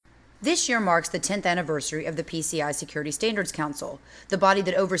This year marks the 10th anniversary of the PCI Security Standards Council, the body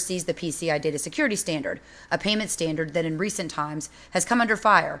that oversees the PCI Data Security Standard, a payment standard that in recent times has come under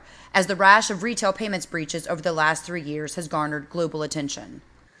fire as the rash of retail payments breaches over the last 3 years has garnered global attention.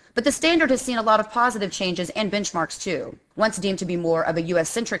 But the standard has seen a lot of positive changes and benchmarks too. Once deemed to be more of a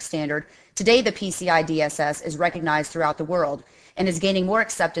US-centric standard, today the PCI DSS is recognized throughout the world and is gaining more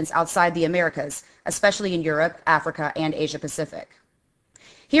acceptance outside the Americas, especially in Europe, Africa, and Asia Pacific.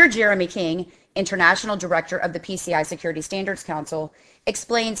 Here, Jeremy King, International Director of the PCI Security Standards Council,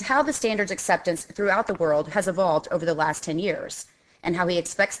 explains how the standard's acceptance throughout the world has evolved over the last 10 years, and how he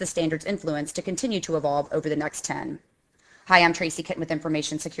expects the standard's influence to continue to evolve over the next 10. Hi, I'm Tracy Kitten with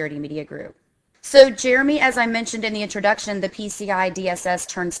Information Security Media Group. So, Jeremy, as I mentioned in the introduction, the PCI DSS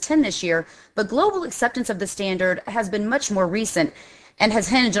turns 10 this year, but global acceptance of the standard has been much more recent and has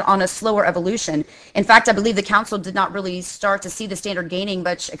hinged on a slower evolution. In fact, I believe the council did not really start to see the standard gaining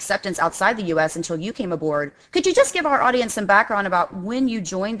much acceptance outside the U.S. until you came aboard. Could you just give our audience some background about when you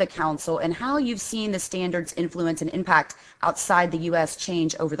joined the council and how you've seen the standard's influence and impact outside the U.S.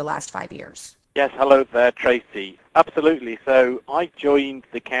 change over the last 5 years? Yes, hello there, Tracy. Absolutely. So I joined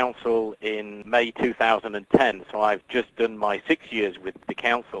the council in May 2010, so I've just done my 6 years with the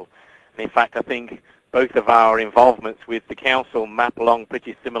council. And in fact, I think both of our involvements with the council map along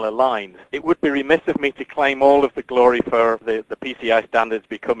pretty similar lines. It would be remiss of me to claim all of the glory for the PCI standards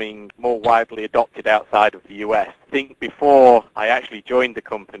becoming more widely adopted outside of the US. I think before I actually joined the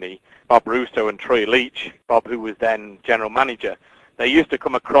company, Bob Russo and Troy Leach, Bob who was then general manager, they used to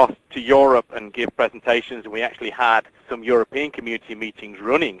come across to Europe and give presentations, and we actually had some European community meetings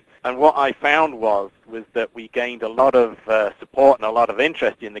running. And what I found was that we gained a lot of support and a lot of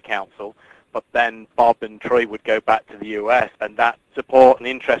interest in the council, but then Bob and Troy would go back to the US, and that support and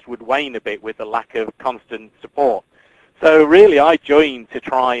interest would wane a bit with the lack of constant support. So really I joined to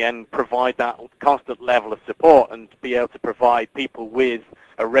try and provide that constant level of support and to be able to provide people with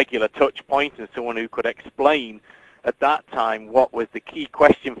a regular touch point and someone who could explain at that time what was the key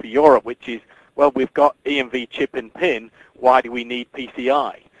question for Europe, which is, well, we've got EMV chip and PIN, why do we need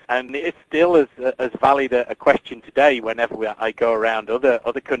PCI? And it's still as valid a question today whenever I go around other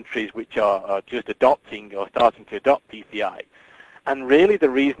countries which are just adopting or starting to adopt PCI. And really the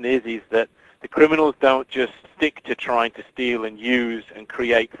reason is that the criminals don't just stick to trying to steal and use and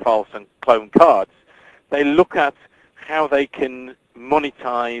create false and clone cards. They look at how they can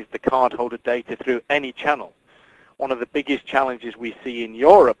monetize the cardholder data through any channel. One of the biggest challenges we see in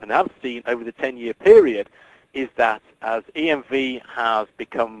Europe and have seen over the 10-year period is that as EMV has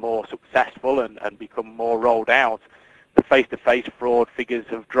become more successful and become more rolled out, the face-to-face fraud figures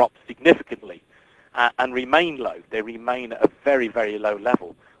have dropped significantly and remain low. They remain at a very, very low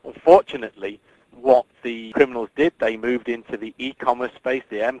level. Unfortunately, what the criminals did, they moved into the e-commerce space,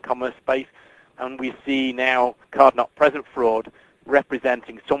 the m-commerce space, and we see now card-not-present fraud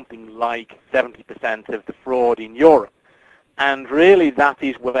representing something like 70% of the fraud in Europe. And really that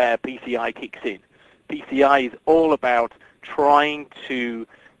is where PCI kicks in. PCI is all about trying to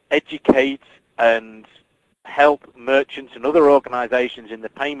educate and help merchants and other organizations in the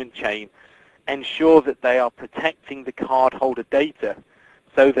payment chain ensure that they are protecting the cardholder data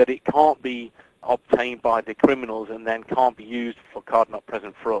so that it can't be obtained by the criminals and then can't be used for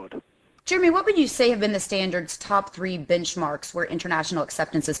card-not-present fraud. Jeremy, what would you say have been the standard's top 3 benchmarks where international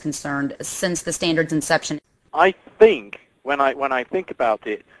acceptance is concerned since the standard's inception? I think when I think about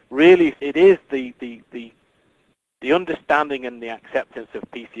it, really it is the understanding and the acceptance of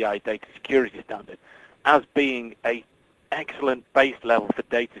PCI data security standard as being an excellent base level for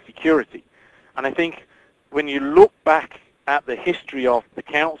data security. And I think when you look back at the history of the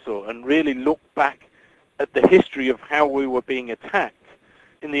council and really look back at the history of how we were being attacked,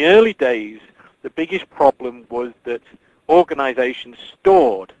 in the early days, the biggest problem was that organizations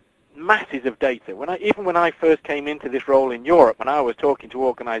stored masses of data. Even when I first came into this role in Europe, when I was talking to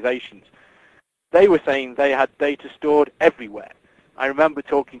organizations, they were saying they had data stored everywhere. I remember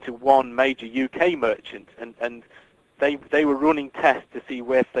talking to one major UK merchant, and they were running tests to see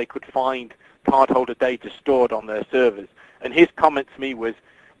where they could find cardholder data stored on their servers. And his comment to me was,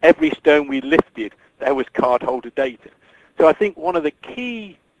 every stone we lifted, there was cardholder data. So I think one of the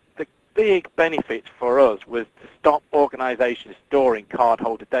big benefits for us was to stop organizations storing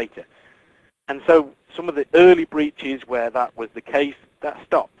cardholder data. And so some of the early breaches where that was the case, that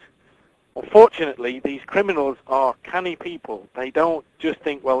stopped. Unfortunately, these criminals are canny people. They don't just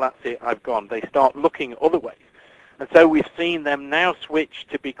think, well, that's it, I've gone. They start looking other ways. And so we've seen them now switch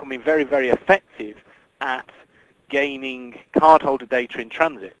to becoming very, very effective at gaining cardholder data in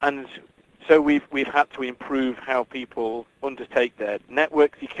transit. And So we've had to improve how people undertake their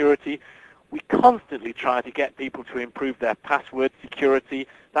network security. We constantly try to get people to improve their password security.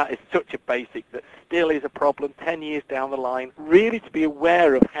 That is such a basic that still is a problem 10 years down the line, really to be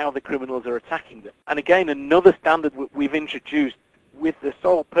aware of how the criminals are attacking them. And again, another standard we've introduced with the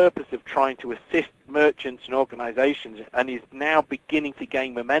sole purpose of trying to assist merchants and organizations, and is now beginning to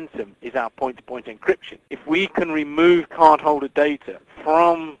gain momentum, is our point-to-point encryption. If we can remove cardholder data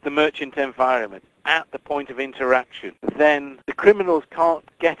from the merchant environment at the point of interaction, then the criminals can't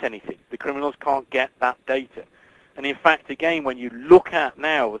get anything. The criminals can't get that data. And in fact, again, when you look at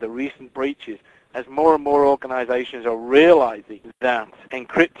now the recent breaches, as more and more organizations are realizing that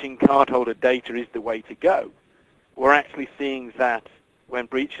encrypting cardholder data is the way to go, we're actually seeing that when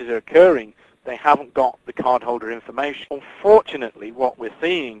breaches are occurring, they haven't got the cardholder information. Unfortunately, what we're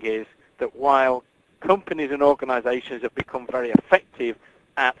seeing is that while companies and organizations have become very effective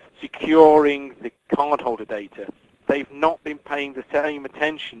at securing the cardholder data, they've not been paying the same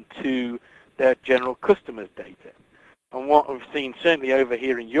attention to their general customers' data. And what we've seen, certainly over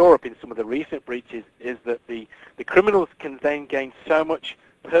here in Europe in some of the recent breaches, is that the criminals can then gain so much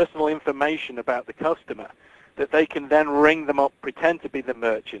personal information about the customer that they can then ring them up, pretend to be the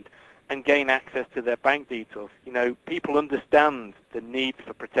merchant, and gain access to their bank details. You know, people understand the need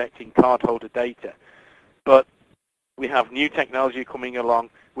for protecting cardholder data, but we have new technology coming along,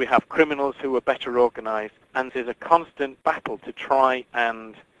 we have criminals who are better organized, and there's a constant battle to try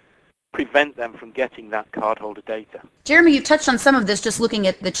and prevent them from getting that cardholder data. Jeremy, you touched on some of this, just looking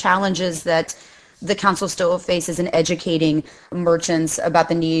at the challenges that the council still faces in educating merchants about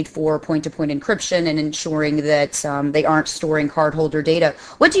the need for point-to-point encryption and ensuring that they aren't storing cardholder data.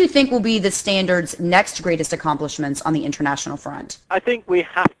 What do you think will be the standard's next greatest accomplishments on the international front? I think we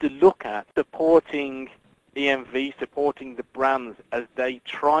have to look at supporting EMV, supporting the brands as they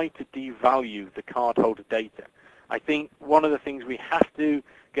try to devalue the cardholder data. I think one of the things we have to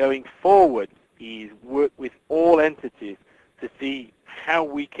going forward is work with all entities to see how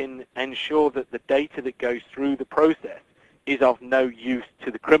we can ensure that the data that goes through the process is of no use to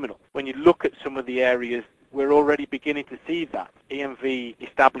the criminal. When you look at some of the areas, we're already beginning to see that. EMV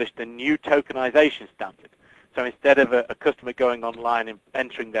established a new tokenization standard. So instead of a customer going online and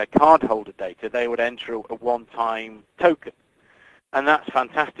entering their cardholder data, they would enter a one-time token. And that's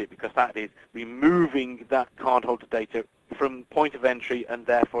fantastic because that is removing that cardholder data from point of entry, and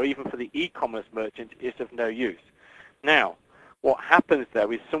therefore even for the e-commerce merchant is of no use. Now, what happens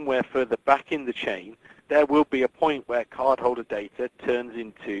though is somewhere further back in the chain, there will be a point where cardholder data turns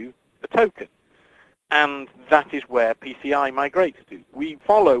into a token. And that is where PCI migrates to. We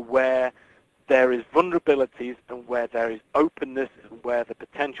follow where there is vulnerabilities and where there is openness and where the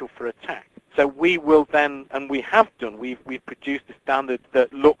potential for attack. So we will then, and we have done, we've produced a standard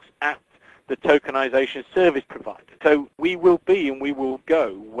that looks at the tokenization service provider. So we will be and we will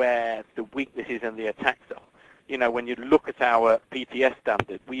go where the weaknesses and the attacks are. You know, when you look at our PTS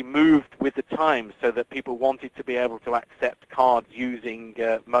standard, we moved with the times so that people wanted to be able to accept cards using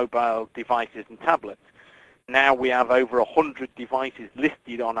mobile devices and tablets. Now we have over 100 devices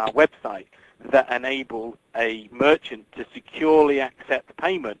listed on our website that enable a merchant to securely accept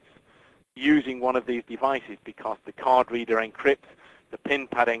payments using one of these devices because the card reader encrypts, the PIN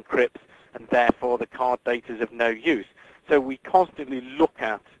pad encrypts, and therefore the card data is of no use. So we constantly look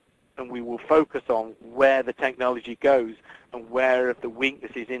at and we will focus on where the technology goes and where are the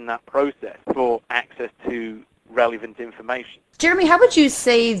weaknesses in that process for access to relevant information. Jeremy, how would you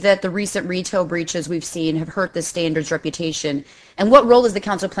say that the recent retail breaches we've seen have hurt the standard's reputation? And what role is the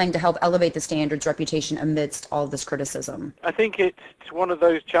council playing to help elevate the standard's reputation amidst all of this criticism? I think it's one of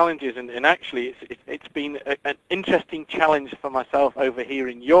those challenges, and actually it's been an interesting challenge for myself over here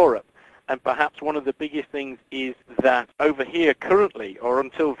in Europe. And perhaps one of the biggest things is that over here currently, or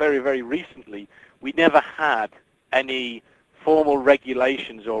until very, very recently, we never had any formal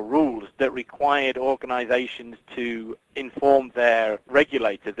regulations or rules that required organizations to inform their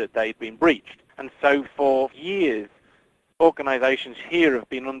regulator that they'd been breached. And so for years, organizations here have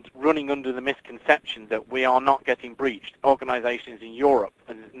been running under the misconception that we are not getting breached. Organizations in Europe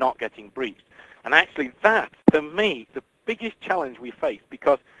are not getting breached. And actually that, for me, the biggest challenge we face,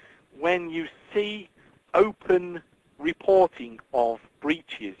 because when you see open reporting of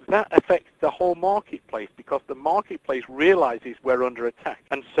breaches, that affects the whole marketplace because the marketplace realizes we're under attack.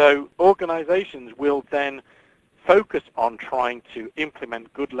 And so organizations will then focus on trying to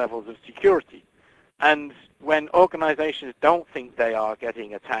implement good levels of security. And when organizations don't think they are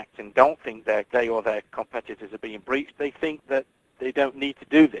getting attacked and don't think that they or their competitors are being breached, they think that they don't need to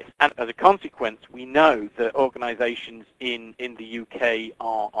do this. And as a consequence, we know that organizations in the UK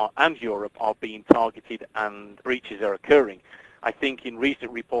and Europe are being targeted and breaches are occurring. I think in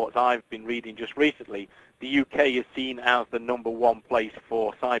recent reports I've been reading just recently, the UK is seen as the #1 place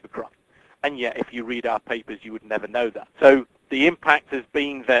for cybercrime. And yet, if you read our papers, you would never know that. So the impact has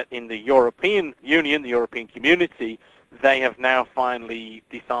been that in the European Union, the European community, they have now finally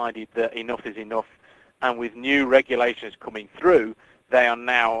decided that enough is enough. And with new regulations coming through, they are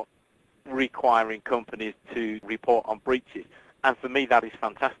now requiring companies to report on breaches. And for me, that is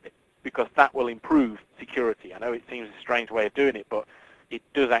fantastic, because that will improve security. I know it seems a strange way of doing it, but it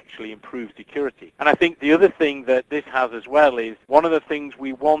does actually improve security. And I think the other thing that this has as well is one of the things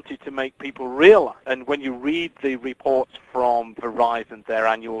we wanted to make people realize, and when you read the reports from Verizon, their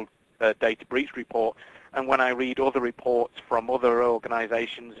annual data breach report, and when I read other reports from other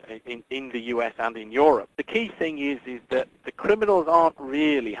organizations in the US and in Europe, the key thing is that the criminals aren't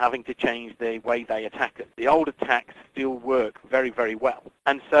really having to change the way they attack us. The old attacks still work very, very well.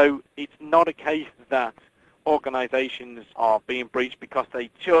 And so it's not a case that organizations are being breached because they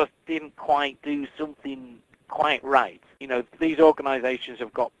just didn't quite do something quite right. You know, these organizations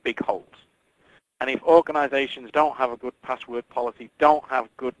have got big holes. And if organizations don't have a good password policy, don't have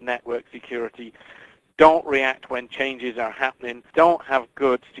good network security, don't react when changes are happening, don't have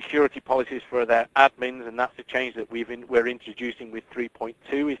good security policies for their admins, and that's a change that we're introducing with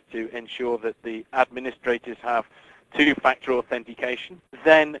 3.2, is to ensure that the administrators have two-factor authentication,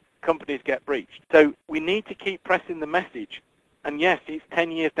 then companies get breached. So we need to keep pressing the message. And yes, it's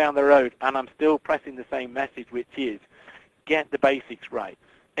 10 years down the road, and I'm still pressing the same message, which is get the basics right.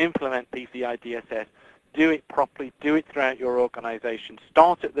 Implement PCI DSS. Do it properly. Do it throughout your organization.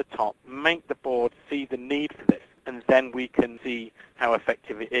 Start at the top. Make the board see the need for this, and then we can see how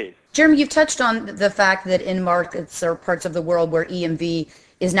effective it is. Jeremy, you've touched on the fact that in markets or parts of the world where EMV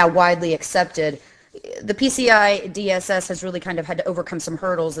is now widely accepted, the PCI DSS has really kind of had to overcome some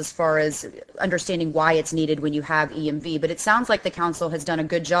hurdles as far as understanding why it's needed when you have EMV. But it sounds like the council has done a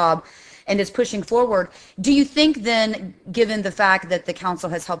good job and is pushing forward. Do you think then, given the fact that the council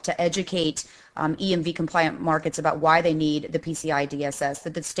has helped to educate EMV compliant markets about why they need the PCI DSS,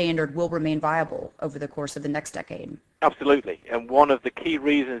 that the standard will remain viable over the course of the next decade? Absolutely. And one of the key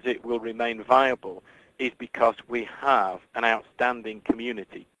reasons it will remain viable is because we have an outstanding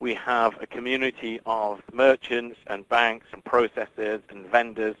community. We have a community of merchants and banks and processors and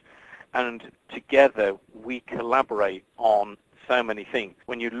vendors, and together we collaborate on so many things.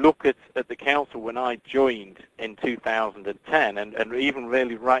 When you look at the council, when I joined in 2010, and even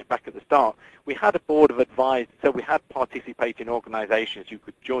really right back at the start, we had a board of advisors, so we had participating organizations who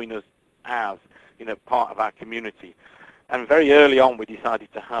could join us as, you know, part of our community. And very early on, we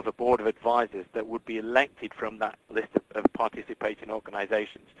decided to have a board of advisors that would be elected from that list of participating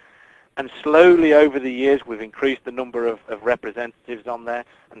organizations. And slowly over the years, we've increased the number of representatives on there.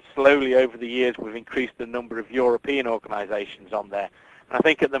 And slowly over the years, we've increased the number of European organizations on there. And I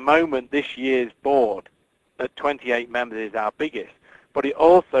think at the moment, this year's board, at 28 members, is our biggest. But it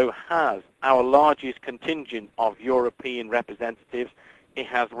also has our largest contingent of European representatives. It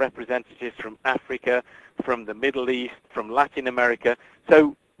has representatives from Africa, from the Middle East, from Latin America.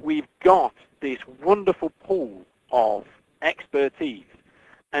 So we've got this wonderful pool of expertise.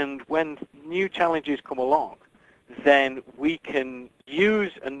 And when new challenges come along, then we can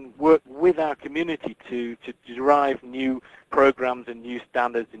use and work with our community to derive new programs and new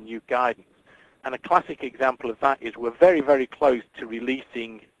standards and new guidance. And a classic example of that is we're very, very close to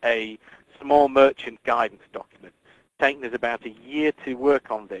releasing a small merchant guidance document. It's taken us about a year to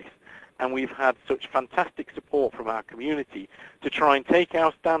work on this. And we've had such fantastic support from our community to try and take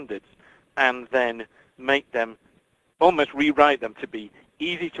our standards and then make them, almost rewrite them to be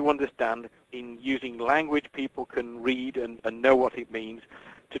easy to understand in using language people can read and know what it means,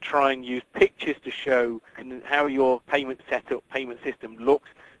 to try and use pictures to show how your payment setup, payment system looks,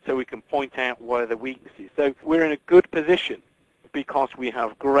 so we can point out where the weaknesses. So we're in a good position because we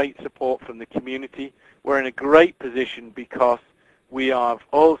have great support from the community. We're in a great position because we have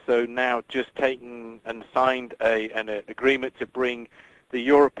also now just taken and signed an agreement to bring the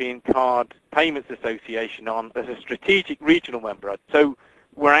European Card Payments Association on as a strategic regional member. So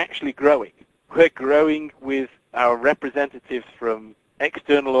we're actually growing. We're growing with our representatives from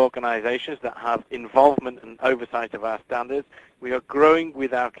external organizations that have involvement and oversight of our standards. We are growing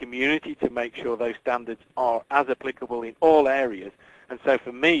with our community to make sure those standards are as applicable in all areas. And so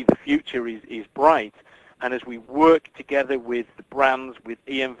for me, the future is bright. And as we work together with the brands, with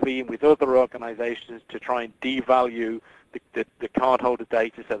EMV, and with other organizations to try and devalue the cardholder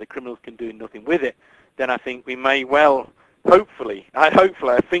data so the criminals can do nothing with it, then I think we may well hopefully,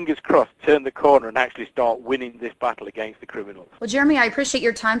 fingers crossed, turn the corner and actually start winning this battle against the criminals. Well, Jeremy, I appreciate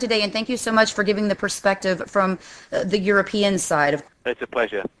your time today, and thank you so much for giving the perspective from the European side. It's a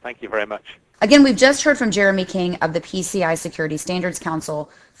pleasure. Thank you very much. Again, we've just heard from Jeremy King of the PCI Security Standards Council.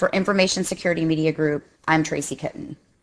 For Information Security Media Group, I'm Tracy Kitten.